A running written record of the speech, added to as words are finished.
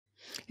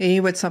Hey,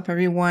 what's up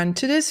everyone?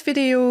 Today's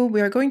video,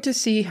 we are going to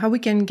see how we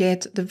can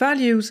get the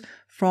values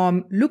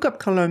from lookup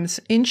columns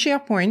in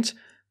SharePoint,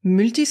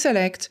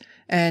 multi-select,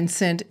 and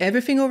send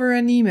everything over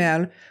an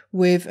email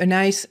with a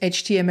nice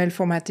HTML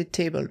formatted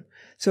table.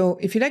 So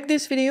if you like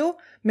this video,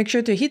 make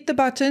sure to hit the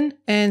button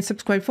and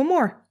subscribe for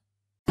more.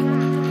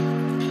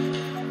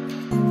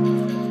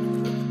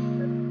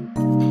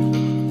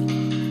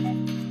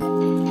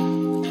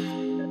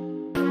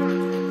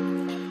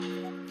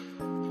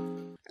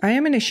 I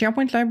am in a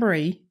SharePoint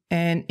library,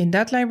 and in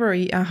that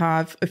library, I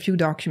have a few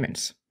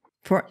documents.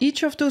 For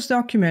each of those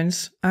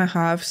documents, I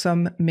have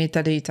some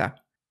metadata.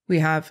 We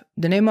have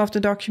the name of the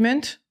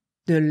document,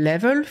 the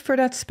level for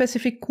that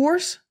specific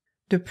course,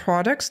 the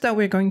products that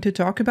we're going to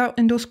talk about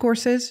in those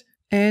courses,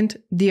 and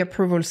the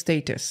approval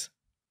status.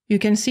 You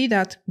can see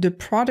that the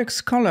products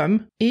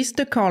column is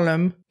the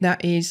column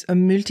that is a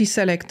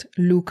multi-select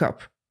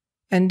lookup.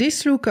 And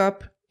this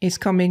lookup is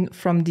coming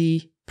from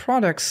the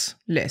products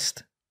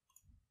list.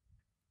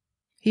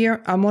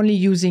 Here, I'm only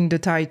using the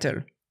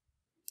title.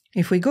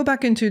 If we go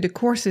back into the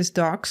courses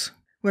docs,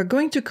 we're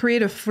going to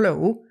create a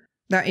flow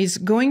that is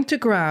going to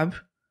grab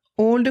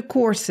all the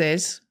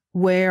courses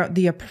where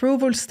the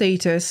approval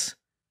status,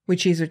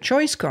 which is a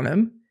choice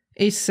column,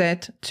 is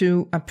set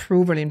to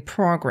approval in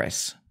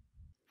progress.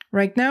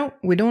 Right now,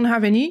 we don't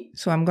have any,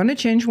 so I'm going to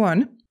change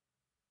one.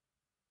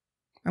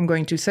 I'm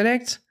going to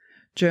select,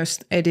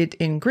 just edit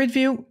in grid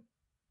view,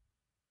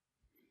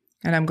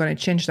 and I'm going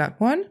to change that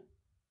one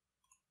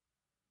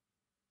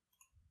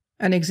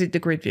and exit the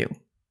grid view.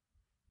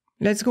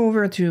 Let's go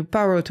over to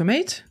Power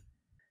Automate.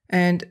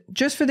 And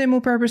just for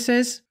demo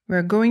purposes,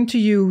 we're going to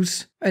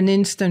use an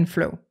instant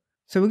flow.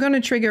 So we're going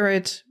to trigger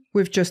it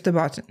with just a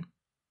button.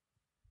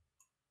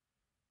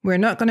 We're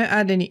not going to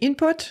add any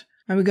input,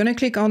 and we're going to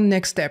click on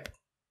Next Step.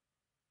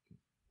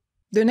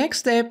 The next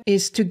step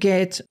is to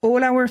get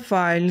all our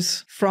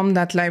files from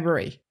that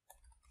library.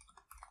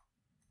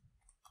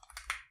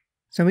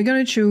 So we're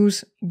going to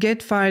choose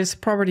Get Files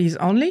Properties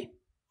Only.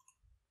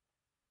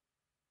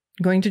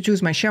 I'm going to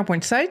choose my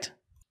SharePoint site,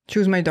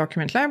 choose my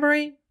document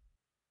library.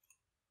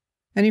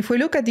 And if we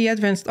look at the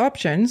advanced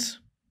options,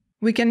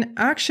 we can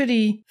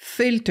actually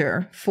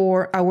filter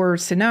for our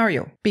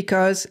scenario,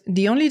 because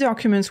the only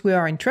documents we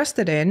are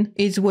interested in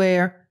is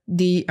where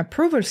the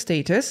approval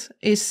status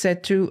is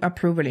set to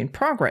approval in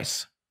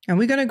progress. And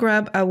we're going to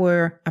grab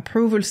our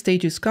approval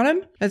status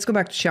column. Let's go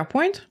back to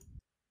SharePoint.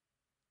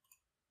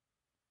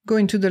 Go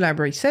into the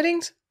library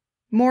settings,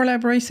 more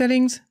library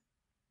settings.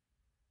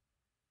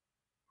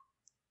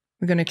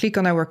 We're going to click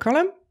on our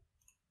column.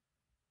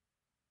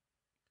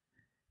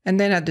 And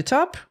then at the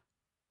top,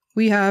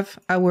 we have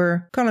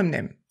our column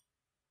name.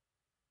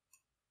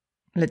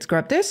 Let's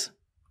grab this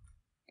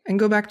and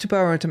go back to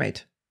Power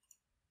Automate.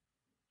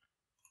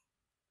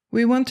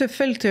 We want to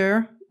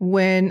filter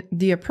when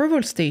the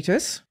approval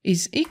status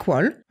is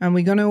equal, and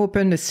we're going to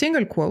open the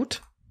single quote,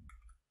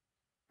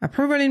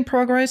 approval in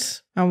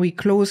progress, and we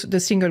close the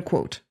single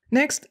quote.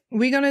 Next,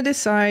 we're going to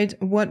decide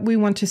what we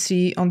want to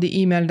see on the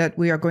email that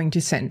we are going to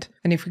send.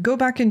 And if we go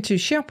back into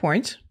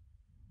SharePoint,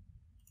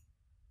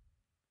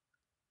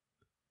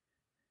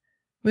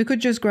 we could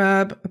just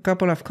grab a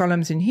couple of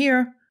columns in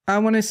here. I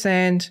want to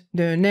send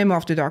the name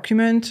of the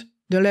document,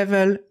 the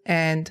level,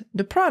 and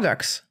the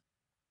products.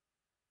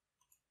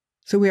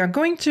 So we are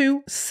going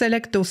to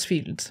select those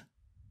fields.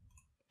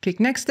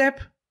 Click Next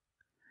Step.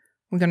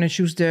 We're going to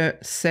choose the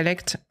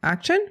Select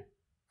action.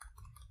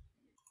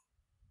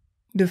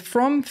 The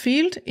From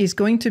field is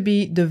going to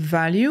be the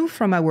value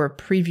from our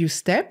previous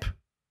step.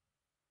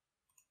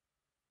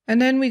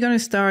 And then we're going to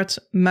start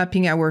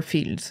mapping our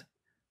fields.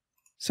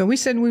 So we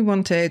said we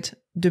wanted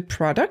the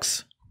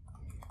products.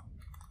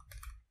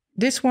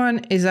 This one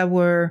is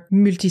our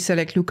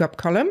multi-select lookup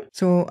column.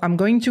 So I'm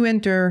going to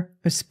enter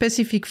a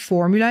specific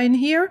formula in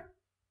here.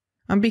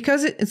 And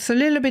because it's a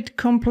little bit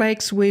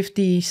complex with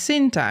the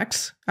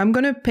syntax, I'm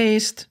going to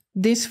paste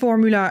this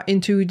formula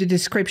into the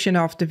description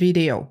of the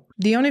video.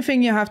 The only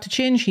thing you have to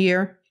change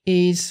here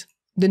is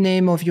the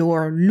name of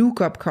your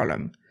lookup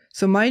column.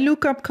 So my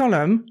lookup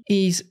column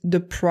is the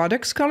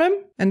products column.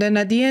 And then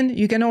at the end,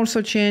 you can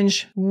also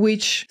change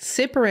which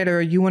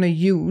separator you want to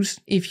use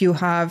if you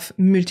have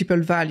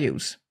multiple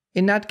values.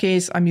 In that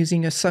case, I'm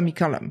using a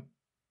semicolon.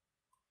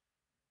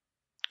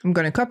 I'm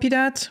going to copy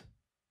that.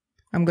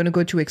 I'm going to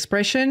go to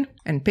expression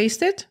and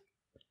paste it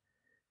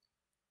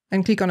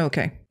and click on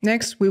OK.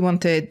 Next, we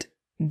wanted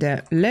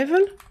the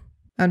level.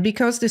 And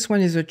because this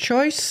one is a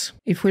choice,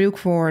 if we look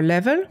for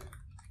level,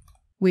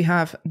 we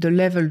have the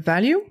level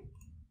value.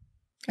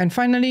 And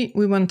finally,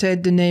 we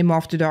wanted the name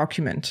of the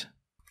document.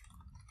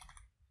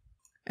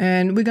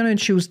 And we're going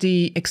to choose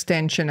the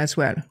extension as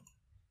well.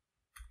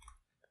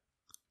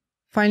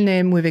 File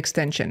name with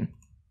extension.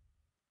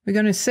 We're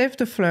going to save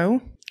the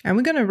flow and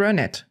we're going to run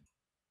it.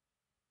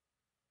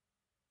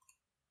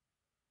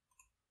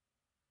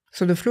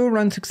 So the flow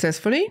runs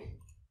successfully.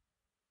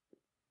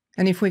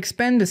 And if we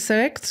expand the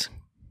select,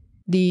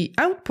 the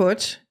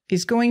output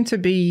is going to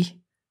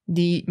be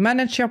the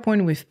Manage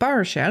SharePoint with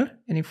PowerShell.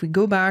 And if we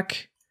go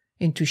back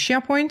into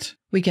SharePoint,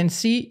 we can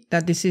see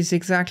that this is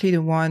exactly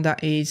the one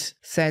that is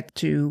set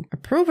to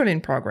approval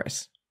in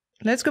progress.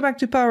 Let's go back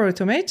to Power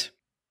Automate.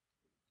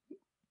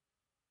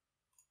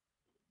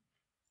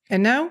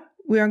 And now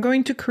we are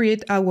going to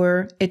create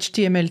our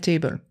HTML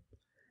table.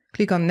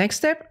 Click on Next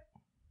Step,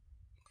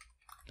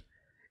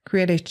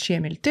 create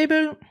HTML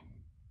table,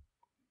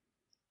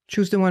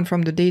 choose the one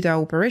from the data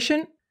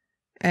operation.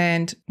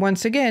 And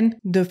once again,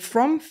 the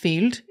from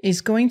field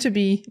is going to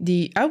be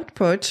the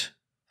output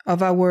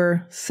of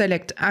our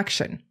select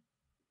action.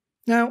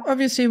 Now,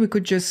 obviously, we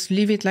could just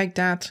leave it like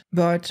that,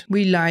 but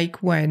we like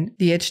when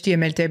the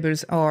HTML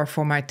tables are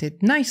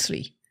formatted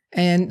nicely.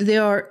 And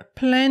there are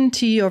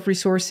plenty of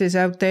resources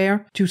out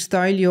there to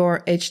style your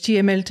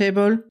HTML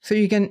table, so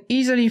you can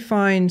easily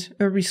find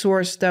a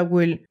resource that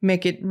will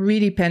make it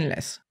really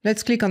painless.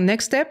 Let's click on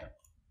Next Step.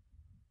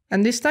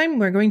 And this time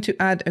we're going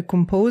to add a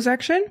compose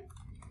action.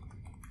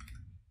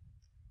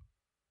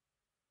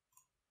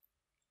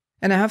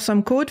 And I have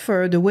some code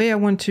for the way I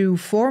want to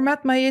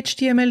format my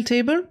HTML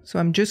table. So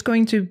I'm just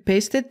going to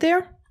paste it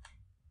there.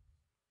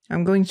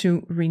 I'm going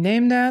to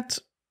rename that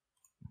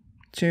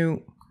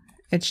to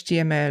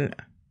HTML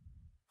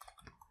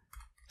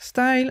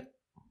style.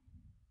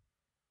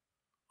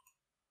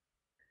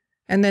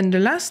 And then the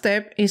last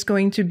step is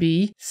going to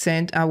be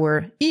send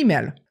our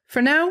email.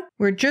 For now,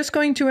 we're just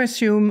going to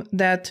assume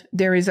that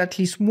there is at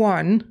least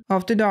one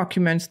of the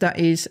documents that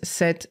is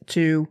set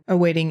to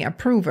awaiting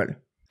approval.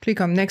 Click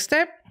on Next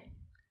Step.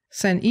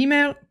 Send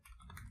email.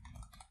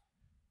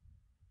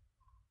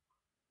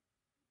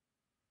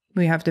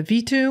 We have the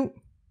V2.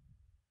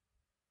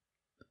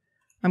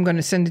 I'm going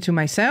to send it to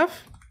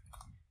myself.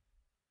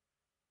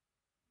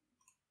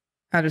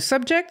 Add a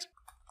subject.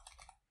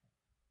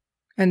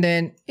 And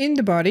then in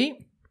the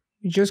body,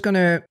 we're just going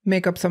to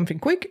make up something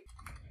quick.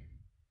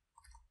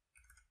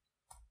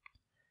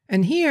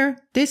 And here,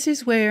 this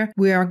is where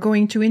we are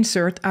going to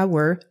insert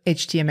our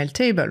HTML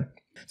table.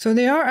 So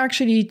there are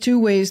actually two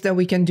ways that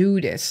we can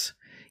do this.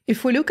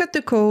 If we look at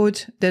the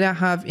code that I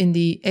have in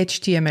the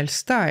HTML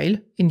style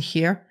in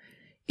here,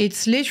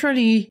 it's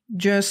literally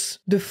just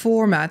the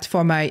format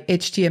for my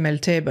HTML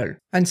table.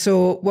 And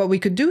so what we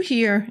could do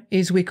here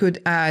is we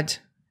could add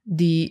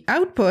the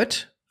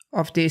output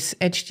of this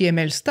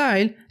HTML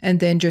style, and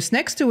then just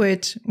next to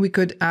it, we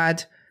could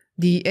add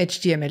the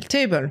HTML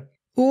table.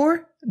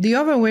 Or the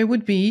other way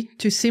would be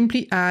to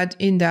simply add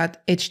in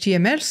that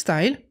HTML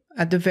style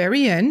at the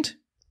very end,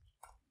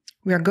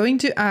 we are going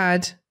to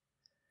add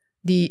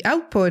the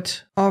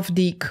output of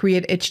the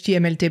create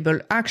HTML table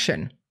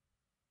action.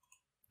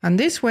 And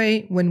this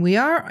way, when we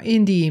are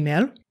in the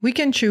email, we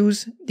can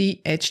choose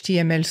the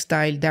HTML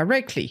style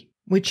directly,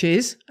 which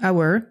is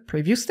our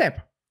previous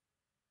step.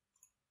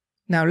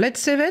 Now let's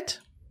save it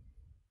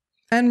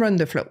and run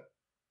the flow.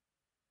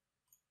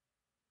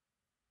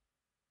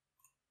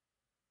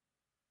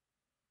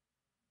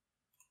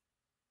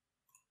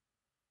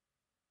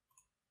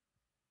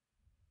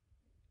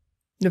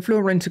 The flow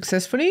ran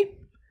successfully.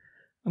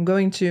 I'm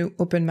going to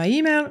open my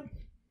email.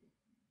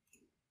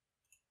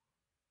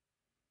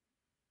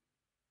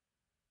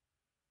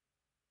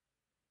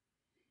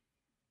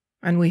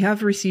 And we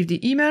have received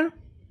the email.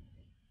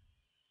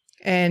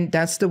 And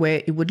that's the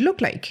way it would look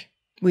like.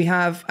 We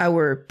have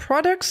our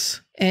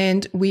products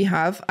and we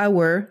have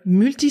our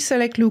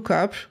multi-select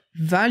lookup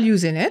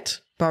values in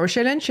it,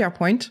 PowerShell and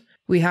SharePoint.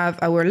 We have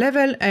our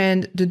level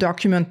and the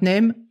document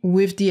name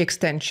with the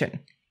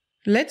extension.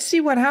 Let's see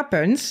what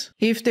happens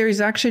if there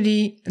is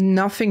actually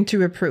nothing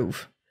to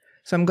approve.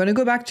 So I'm going to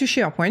go back to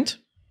SharePoint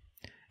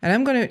and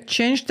I'm going to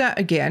change that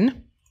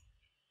again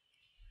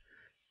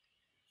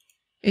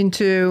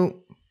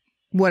into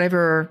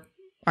whatever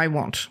I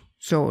want.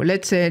 So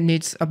let's say it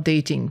needs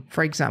updating,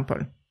 for example.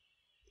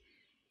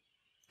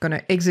 Going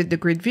to exit the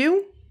grid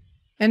view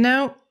and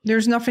now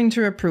there's nothing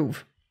to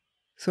approve.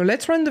 So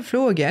let's run the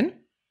flow again.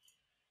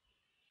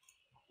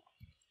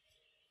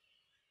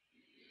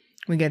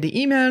 We get the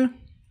email.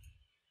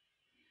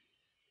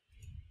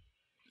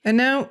 And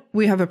now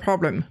we have a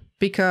problem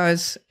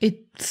because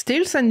it's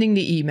still sending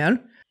the email.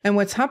 And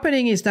what's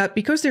happening is that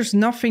because there's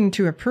nothing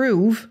to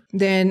approve,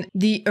 then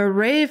the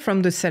array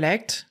from the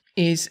select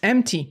is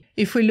empty.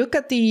 If we look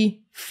at the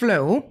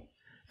flow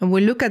and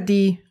we look at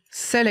the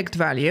select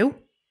value,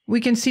 we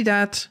can see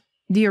that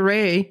the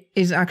array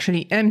is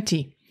actually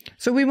empty.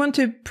 So we want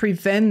to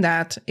prevent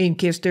that in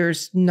case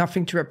there's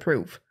nothing to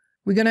approve.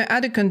 We're going to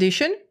add a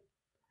condition.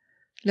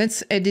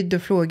 Let's edit the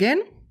flow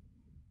again.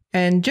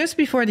 And just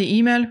before the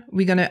email,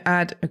 we're going to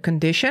add a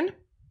condition.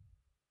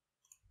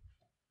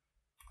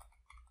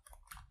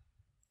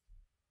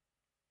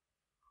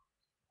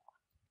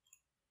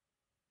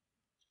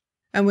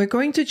 And we're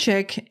going to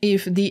check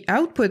if the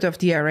output of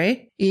the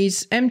array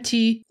is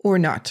empty or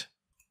not.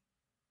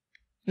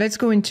 Let's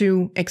go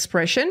into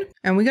expression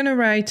and we're going to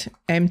write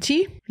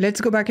empty.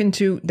 Let's go back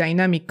into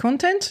dynamic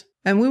content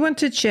and we want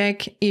to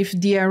check if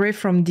the array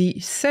from the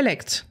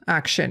select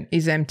action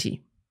is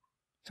empty.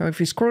 So if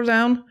we scroll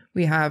down,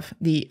 we have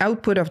the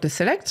output of the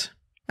select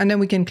and then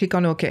we can click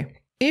on OK.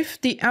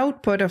 If the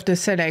output of the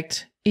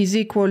select is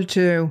equal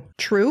to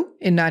true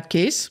in that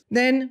case,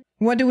 then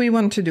what do we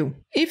want to do?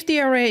 If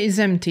the array is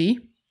empty,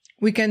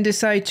 we can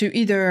decide to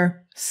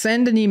either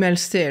send an email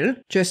still,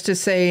 just to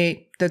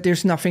say that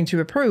there's nothing to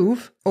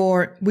approve,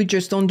 or we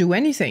just don't do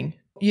anything.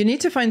 You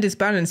need to find this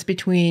balance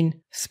between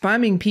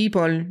spamming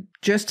people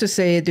just to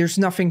say there's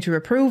nothing to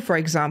approve, for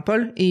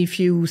example, if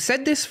you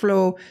set this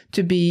flow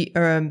to be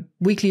a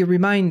weekly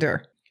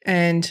reminder.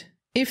 And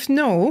if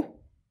no,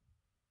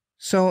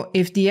 so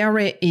if the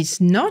array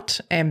is not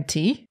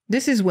empty,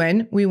 this is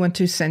when we want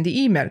to send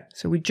the email.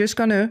 So we're just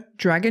going to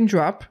drag and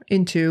drop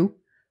into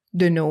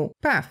the no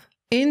path.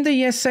 In the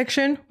yes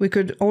section, we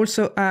could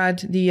also add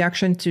the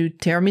action to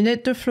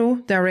terminate the flow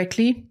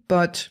directly,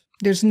 but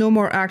there's no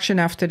more action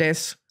after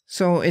this.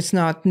 So it's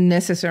not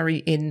necessary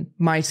in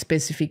my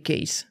specific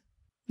case.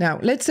 Now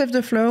let's save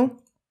the flow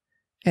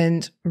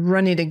and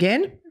run it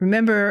again.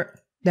 Remember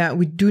that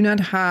we do not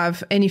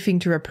have anything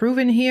to approve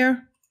in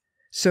here.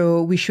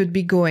 So we should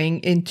be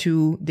going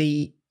into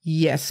the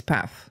yes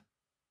path.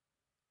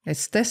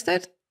 Let's test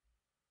it.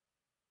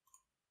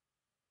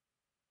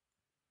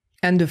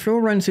 And the flow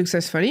runs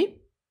successfully.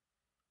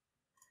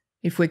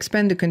 If we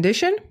expand the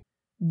condition,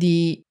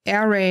 the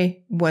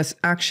array was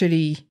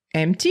actually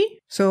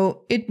empty.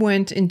 So it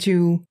went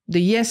into the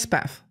yes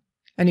path.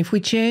 And if we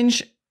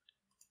change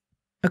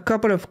a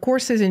couple of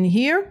courses in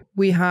here,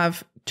 we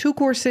have 2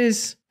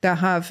 courses that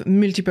have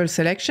multiple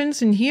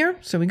selections in here.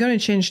 So we're going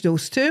to change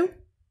those 2.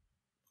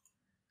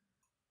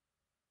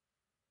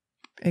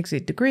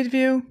 Exit the grid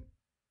view.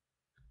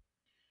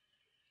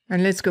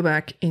 And let's go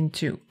back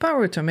into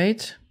Power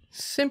Automate.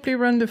 Simply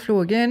run the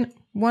flow again,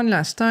 one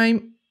last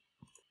time.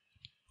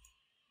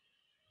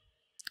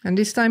 And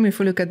this time, if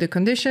we look at the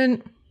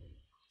condition,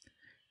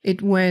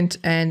 it went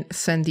and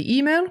sent the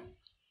email.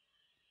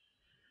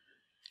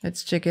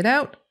 Let's check it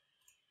out.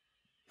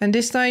 And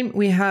this time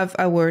we have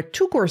our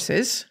 2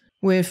 courses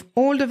with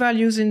all the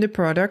values in the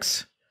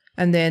products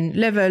and then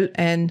level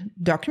and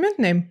document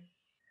name.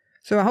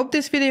 So I hope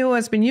this video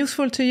has been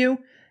useful to you,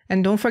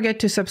 and don't forget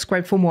to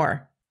subscribe for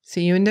more.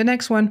 See you in the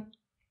next one.